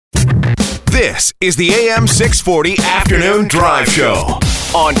This is the AM 640 Afternoon Drive Show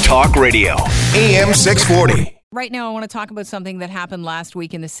on Talk Radio. AM 640. Right now, I want to talk about something that happened last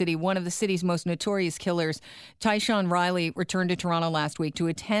week in the city. One of the city's most notorious killers, Tyshawn Riley, returned to Toronto last week to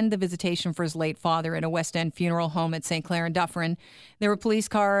attend the visitation for his late father in a West End funeral home at St. Clair and Dufferin. There were police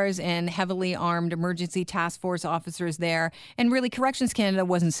cars and heavily armed emergency task force officers there. And really, Corrections Canada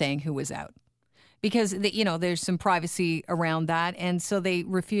wasn't saying who was out, because there's some privacy around that, and so they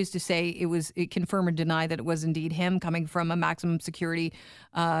refused to say it confirm or deny that it was indeed him coming from a maximum security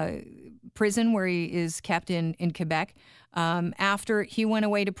prison where he is kept in Quebec. After he went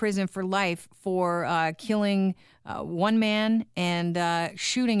away to prison for life for killing one man and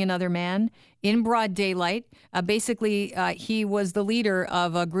shooting another man in broad daylight. Basically, he was the leader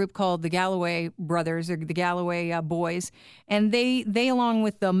of a group called the Galloway Brothers, or the Galloway Boys, and they along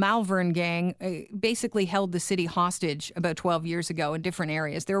with the Malvern gang, basically held the city hostage about 12 years ago in different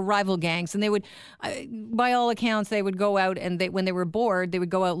areas. They were rival gangs, and they would, by all accounts, they would go out and when they were bored, they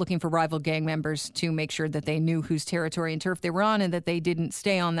would go out looking for rival gang members to make sure that they knew whose territory and turf they were on and that they didn't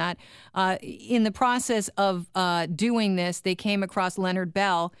stay on that. In the process of doing this, they came across Leonard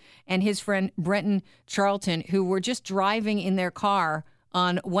Bell and his friend Brenton Charlton, who were just driving in their car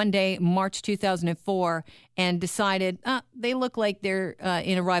on one day, March 2004, and decided, they look like they're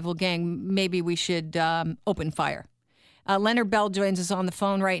in a rival gang. Maybe we should open fire. Leonard Bell joins us on the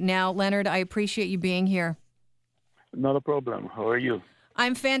phone right now. Leonard, I appreciate you being here. Not a problem. How are you?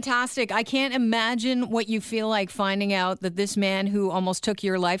 I'm fantastic. I can't imagine what you feel like finding out that this man who almost took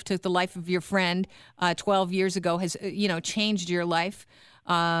your life, took the life of your friend 12 years ago, has changed your life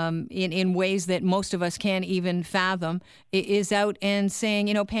in ways that most of us can't even fathom, is out and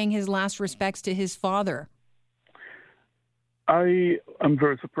saying, paying his last respects to his father. I am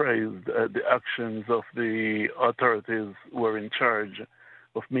very surprised at the actions of the authorities who are in charge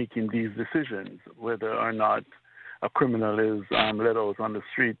of making these decisions, whether or not a criminal is let out on the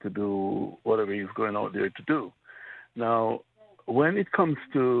street to do whatever he's going out there to do. Now, when it comes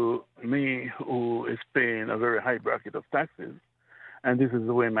to me, who is paying a very high bracket of taxes, and this is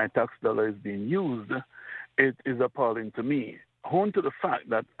the way my tax dollar is being used, it is appalling to me. Owing to the fact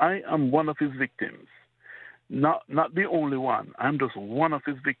that I am one of his victims, not the only one. I'm just one of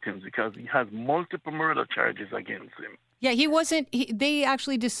his victims because he has multiple murder charges against him. Yeah, he wasn't. They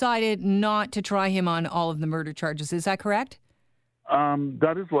actually decided not to try him on all of the murder charges. Is that correct?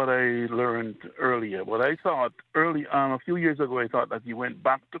 That is what I learned earlier. What I thought a few years ago, I thought that he went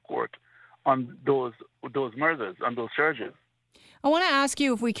back to court on those murders, on those charges. I want to ask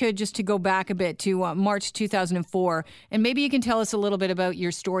you, if we could, just to go back a bit to March 2004, and maybe you can tell us a little bit about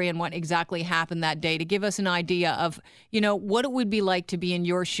your story and what exactly happened that day, to give us an idea of, what it would be like to be in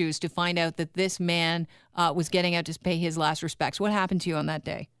your shoes, to find out that this man was getting out to pay his last respects. What happened to you on that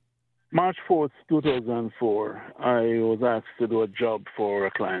day? March 4th, 2004, I was asked to do a job for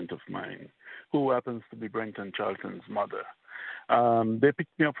a client of mine who happens to be Brenton Charlton's mother. They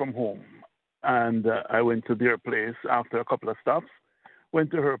picked me up from home. And I went to their place after a couple of stops, went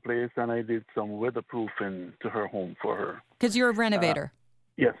to her place, and I did some weatherproofing to her home for her. Because you're a renovator.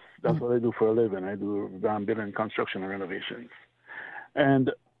 Yes, that's what I do for a living. I do building construction and renovations. And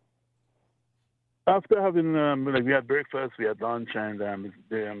after having, we had breakfast, we had lunch, and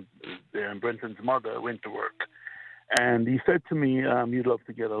Brenton's mother went to work. And he said to me, you'd love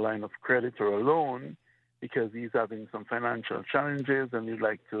to get a line of credit or a loan, because he's having some financial challenges and he'd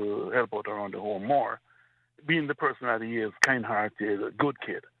like to help out around the home more. Being the person that he is, kind-hearted, good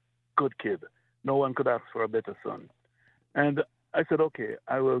kid. No one could ask for a better son. And I said, okay,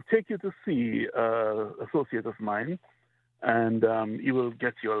 I will take you to see an associate of mine, and he will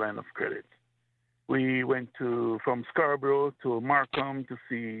get you a line of credit. We went from Scarborough to Markham to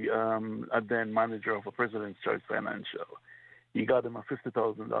see a then manager of a President's Choice Financial. He got him a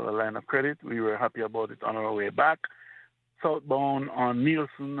 $50,000 line of credit. We were happy about it on our way back. Southbound on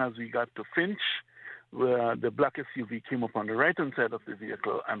Nielsen, as we got to Finch, where the black SUV came up on the right-hand side of the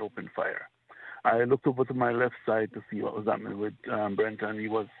vehicle and opened fire. I looked over to my left side to see what was happening with Brenton.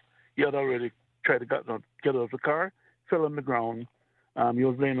 He had already tried to get out of the car, fell on the ground. He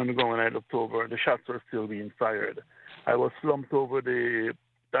was laying on the ground when I looked over. The shots were still being fired. I was slumped over the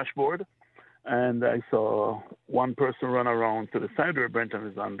dashboard, and I saw one person run around to the side where Brenton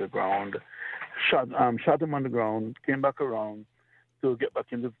is on the ground, shot him on the ground, came back around to get back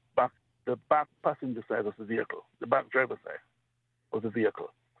in the back passenger side of the vehicle, the back driver's side of the vehicle.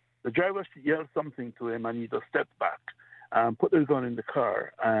 The driver yelled something to him, and he just stepped back, put the gun in the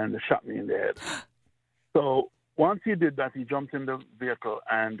car, and shot me in the head. So once he did that, he jumped in the vehicle,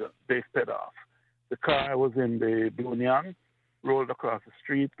 and they sped off. The car was in the Blue Neon, rolled across the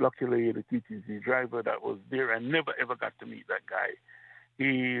street. Luckily, the TTC driver that was there, I never ever got to meet that guy.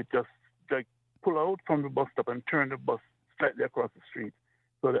 He just like pulled out from the bus stop and turned the bus slightly across the street,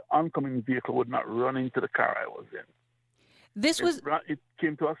 so the oncoming vehicle would not run into the car I was in. It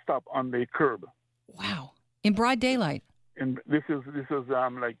came to a stop on the curb. Wow! In broad daylight. And this is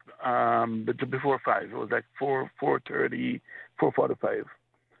before 5. It was like 4:30, 4:45,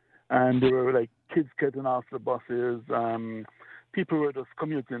 and there were like kids getting off the buses. People were just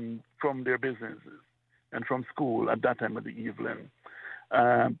commuting from their businesses and from school at that time of the evening.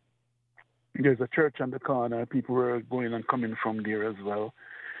 There's a church on the corner. People were going and coming from there as well.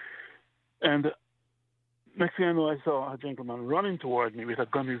 And next thing I know, I saw a gentleman running toward me with a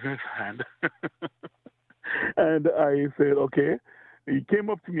gun in his hand. And I said, okay. He came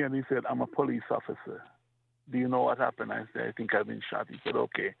up to me and he said, I'm a police officer. Do you know what happened? I said, I think I've been shot. He said,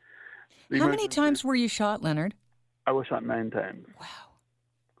 okay. How many times were you shot, Leonard? I was shot 9 times. Wow.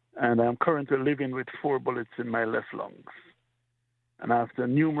 And I'm currently living with 4 bullets in my left lungs. And after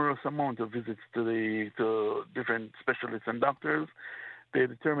numerous amount of visits to different specialists and doctors, they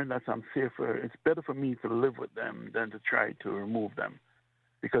determined that I'm safer. It's better for me to live with them than to try to remove them,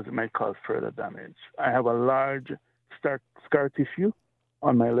 because it might cause further damage. I have a large scar tissue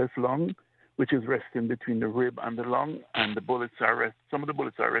on my left lung, which is resting between the rib and the lung, and some of the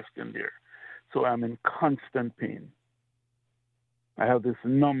bullets are resting there. So I'm in constant pain. I have this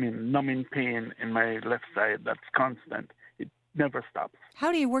numbing pain in my left side that's constant. It never stops.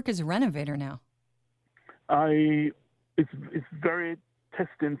 How do you work as a renovator now? It's very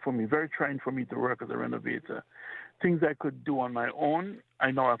testing for me, very trying for me to work as a renovator. Things I could do on my own,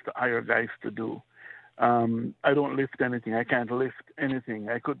 I now have to hire guys to do. I don't lift anything. I can't lift anything.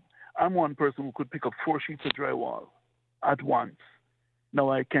 I'm one person who could pick up 4 sheets of drywall at once. Now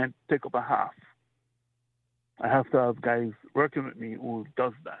I can't take up a half. I have to have guys working with me who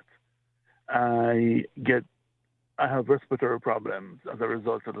does that. I have respiratory problems as a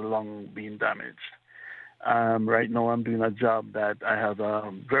result of the lung being damaged. Right now I'm doing a job that I have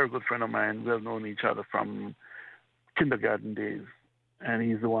a very good friend of mine. We've known each other from kindergarten days, and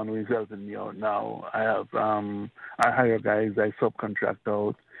he's the one who is helping me out now. I hire guys, I subcontract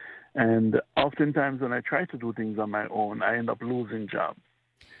out, and oftentimes when I try to do things on my own, I end up losing jobs,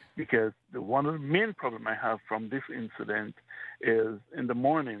 because one of the main problems I have from this incident is in the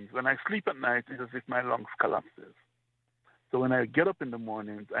mornings, when I sleep at night, it's as if my lungs collapses. So when I get up in the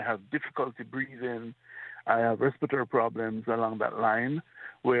mornings, I have difficulty breathing. I have respiratory problems along that line,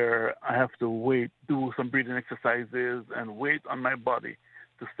 where I have to do some breathing exercises and wait on my body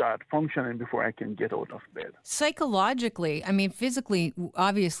to start functioning before I can get out of bed. Psychologically, I mean, physically,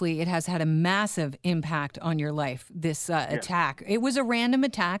 obviously, it has had a massive impact on your life, this attack. It was a random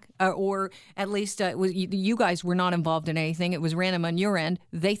attack, or at least you guys were not involved in anything. It was random on your end.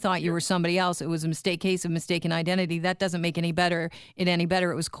 They thought you were somebody else. It was a case of mistaken identity. That doesn't make it any better.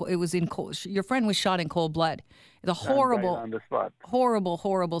 Your friend was shot in cold blood. It's a horrible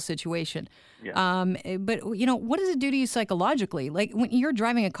situation. Yeah. But, what does it do to you psychologically? Like, when you're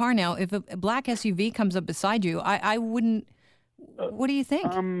driving a car now, if a black SUV comes up beside you, I wouldn't... What do you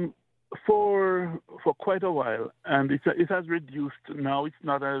think? For quite a while, and it has reduced now. It's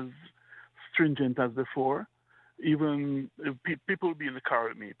not as stringent as before. Even if people will be in the car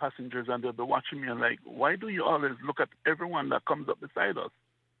with me, passengers, and they'll be watching me and like, why do you always look at everyone that comes up beside us?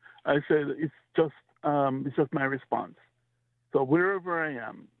 I said, it's just my response. So wherever I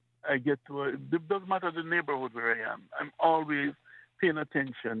am, I get to it doesn't matter the neighborhood where I am. I'm always paying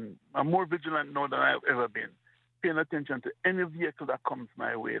attention. I'm more vigilant now than I've ever been. Paying attention to any vehicle that comes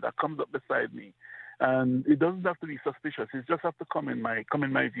my way, that comes up beside me. And it doesn't have to be suspicious. It just have to come in my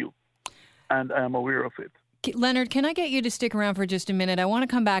view. And I am aware of it. Leonard, can I get you to stick around for just a minute? I want to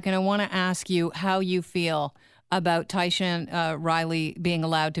come back and I want to ask you how you feel about Tyshawn Riley being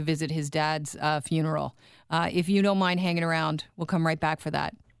allowed to visit his dad's funeral. If you don't mind hanging around, we'll come right back for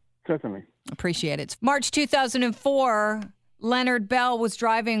that. Certainly. Appreciate it. March 2004, Leonard Bell was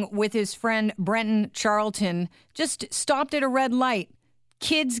driving with his friend Brenton Charlton, just stopped at a red light.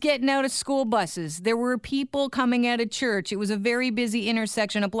 Kids getting out of school buses. There were people coming out of church. It was a very busy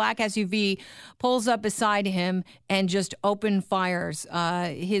intersection. A black SUV pulls up beside him and just open fires.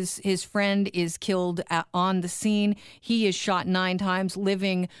 His friend is killed on the scene. He is shot 9 times,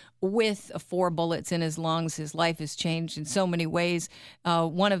 living with 4 bullets in his lungs. His life has changed in so many ways.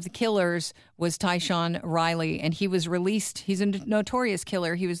 One of the killers was Tyshawn Riley, and he was released. He's a notorious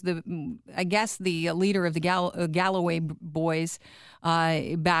killer. He was the leader of the Galloway boys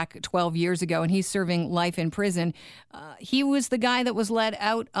back 12 years ago, and he's serving life in prison. He was the guy that was let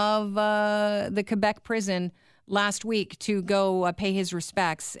out of the Quebec prison last week to go pay his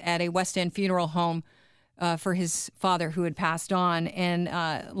respects at a West End funeral home for his father who had passed on. And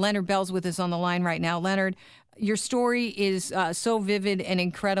Leonard Bell's with us on the line right now. Leonard, your story is so vivid and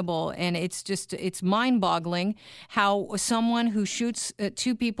incredible, and it's mind-boggling how someone who shoots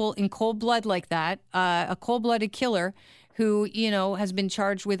two people in cold blood like that, a cold-blooded killer who, has been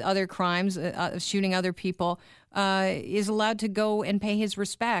charged with other crimes, shooting other people, is allowed to go and pay his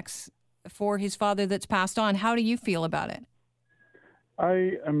respects for his father that's passed on. How do you feel about it?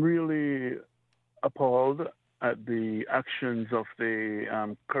 I am really appalled at the actions of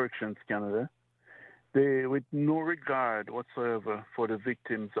the Corrections Canada. They, with no regard whatsoever for the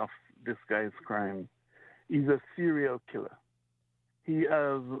victims of this guy's crime. He's a serial killer. He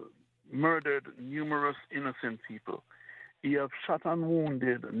has murdered numerous innocent people. He has shot and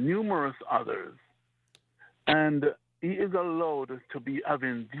wounded numerous others. And he is allowed to be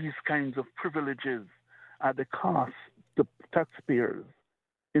having these kinds of privileges at the cost to taxpayers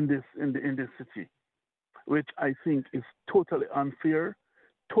in this city, which I think is totally unfair,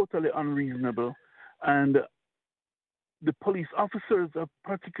 totally unreasonable. And the police officers,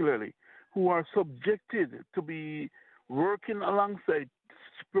 particularly, who are subjected to be working alongside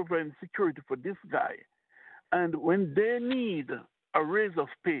to provide security for this guy, and when they need a raise of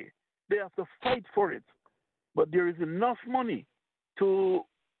pay, they have to fight for it. But there is enough money to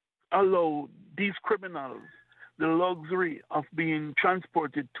allow these criminals the luxury of being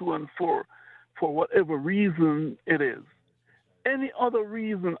transported to and for whatever reason it is. Any other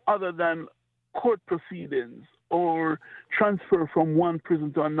reason other than court proceedings or transfer from one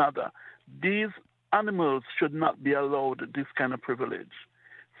prison to another, these animals should not be allowed this kind of privilege.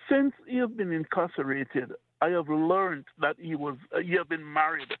 Since he has been incarcerated, I have learned that he has been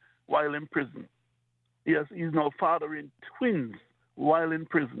married while in prison. Yes, he's now fathering twins while in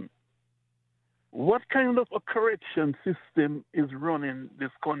prison. What kind of a correction system is running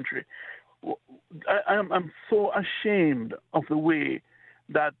this country? I'm so ashamed of the way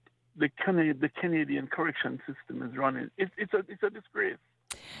that the Canadian correction system is running. It's a disgrace.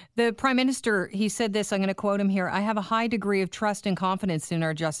 The Prime Minister, he said this, I'm going to quote him here, "I have a high degree of trust and confidence in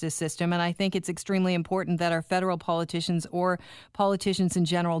our justice system, and I think it's extremely important that our federal politicians or politicians in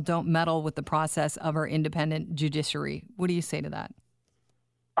general don't meddle with the process of our independent judiciary." What do you say to that?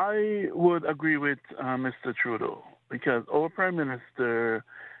 I would agree with Mr. Trudeau, because our Prime Minister,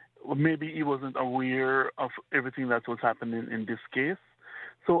 maybe he wasn't aware of everything that was happening in this case.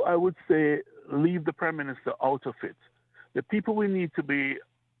 So I would say leave the Prime Minister out of it. The people we need to be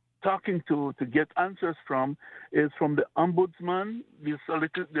talking to get answers from is from the Ombudsman,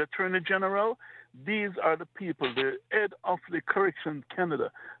 the Attorney General. These are the people, the head of the Corrections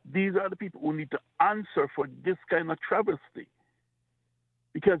Canada. These are the people who need to answer for this kind of travesty.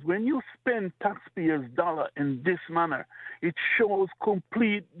 Because when you spend taxpayers' dollar in this manner, it shows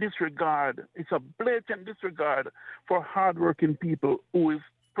complete disregard. It's a blatant disregard for hardworking people who is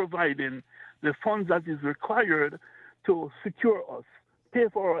providing the funds that is required to secure us, pay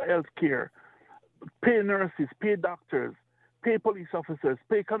for our health care, pay nurses, pay doctors, pay police officers,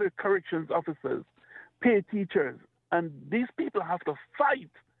 pay corrections officers, pay teachers. And these people have to fight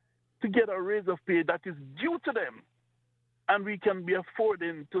to get a raise of pay that is due to them. And we can be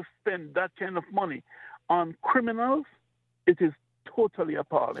affording to spend that kind of money on criminals. It is totally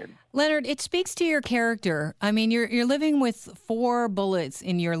appalling. Leonard, it speaks to your character. I mean, you're living with 4 bullets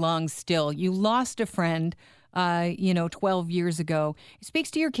in your lungs still. You lost a friend, 12 years ago. It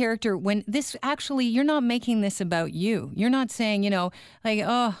speaks to your character when this actually, you're not making this about you. You're not saying,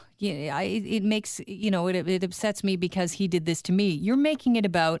 it makes, it upsets me because he did this to me. You're making it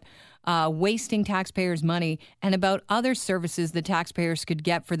about wasting taxpayers' money and about other services the taxpayers could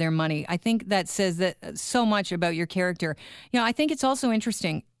get for their money. I think that says that so much about your character. I think it's also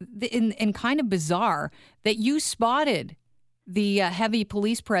interesting and kind of bizarre that you spotted the heavy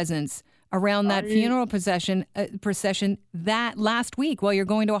police presence around that funeral procession that last week while you're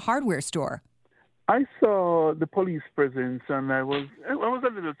going to a hardware store. I saw the police presence, and I was a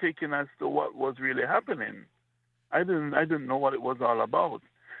little taken as to what was really happening. I didn't know what it was all about.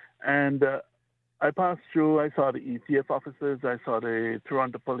 And I passed through, I saw the ETF officers, I saw the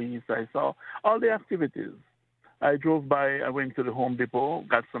Toronto police, I saw all the activities. I drove by, I went to the Home Depot,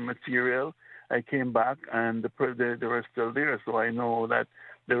 got some material, I came back, and they were still there, so I know that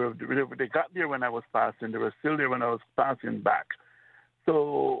they got there when I was passing, they were still there when I was passing back.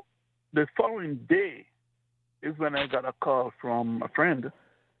 So the following day is when I got a call from a friend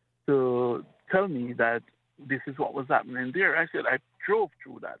to tell me that this is what was happening there. I said, I drove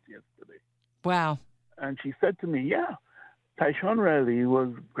through that yesterday. Wow. And she said to me, yeah, Tyshawn Riley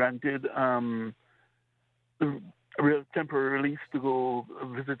was granted real temporary release to go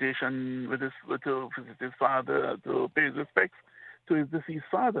visitation to visit his father, to pay his respects to his deceased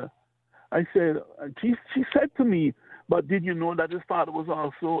father. I said, she said to me, but did you know that his father was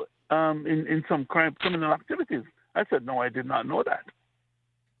also in some criminal activities? I said, no, I did not know that.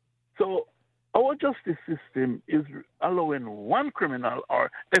 So our justice system is allowing one criminal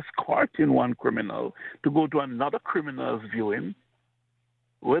or escorting one criminal to go to another criminal's viewing,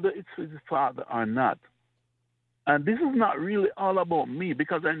 whether it's his father or not. And this is not really all about me,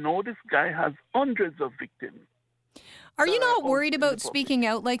 because I know this guy has hundreds of victims. Are you not worried about speaking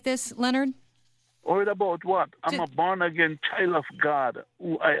out like this, Leonard? Worried about what? I'm a born-again child of God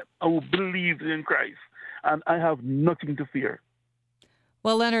who believes in Christ, and I have nothing to fear.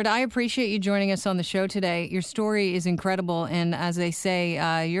 Well, Leonard, I appreciate you joining us on the show today. Your story is incredible, and as they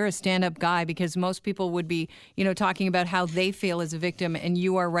say, you're a stand-up guy, because most people would be, talking about how they feel as a victim, and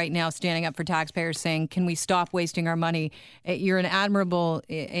you are right now standing up for taxpayers saying, can we stop wasting our money? You're an admirable,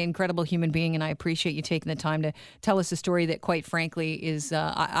 incredible human being, and I appreciate you taking the time to tell us a story that, quite frankly, is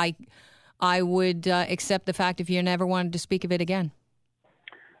I would accept the fact if you never wanted to speak of it again.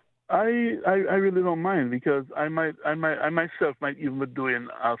 I really don't mind, because I myself might even be doing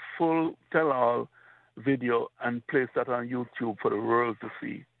a full tell-all video and place that on YouTube for the world to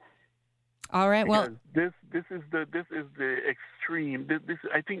see. All right. Because this is the extreme.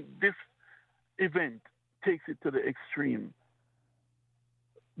 I think this event takes it to the extreme.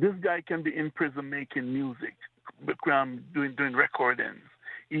 This guy can be in prison making music, doing recordings.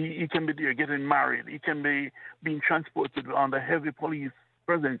 He can be there getting married. He can be being transported under heavy police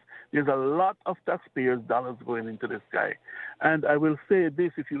presence. There's a lot of taxpayers' dollars going into this guy. And I will say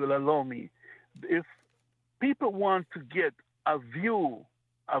this, if you will allow me. If people want to get a view,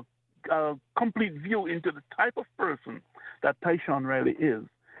 a complete view into the type of person that Tyshawn Riley is,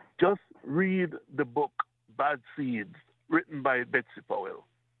 just read the book, Bad Seeds, written by Betsy Powell.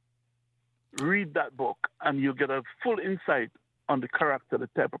 Read that book, and you'll get a full insight on the character, the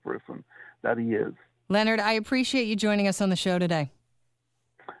type of person that he is. Leonard, I appreciate you joining us on the show today.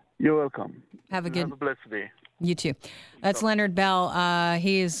 You're welcome. Have a blessed day. You too. That's Leonard Bell.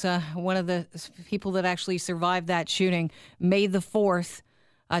 He is one of the people that actually survived that shooting, May the 4th,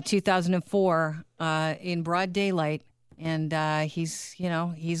 2004, in broad daylight. And he's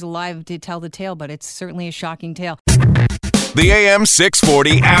alive to tell the tale, but it's certainly a shocking tale. The AM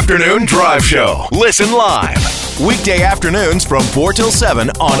 640 Afternoon Drive Show. Listen live weekday afternoons from 4 till 7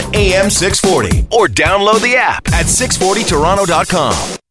 on AM 640, or download the app at 640toronto.com.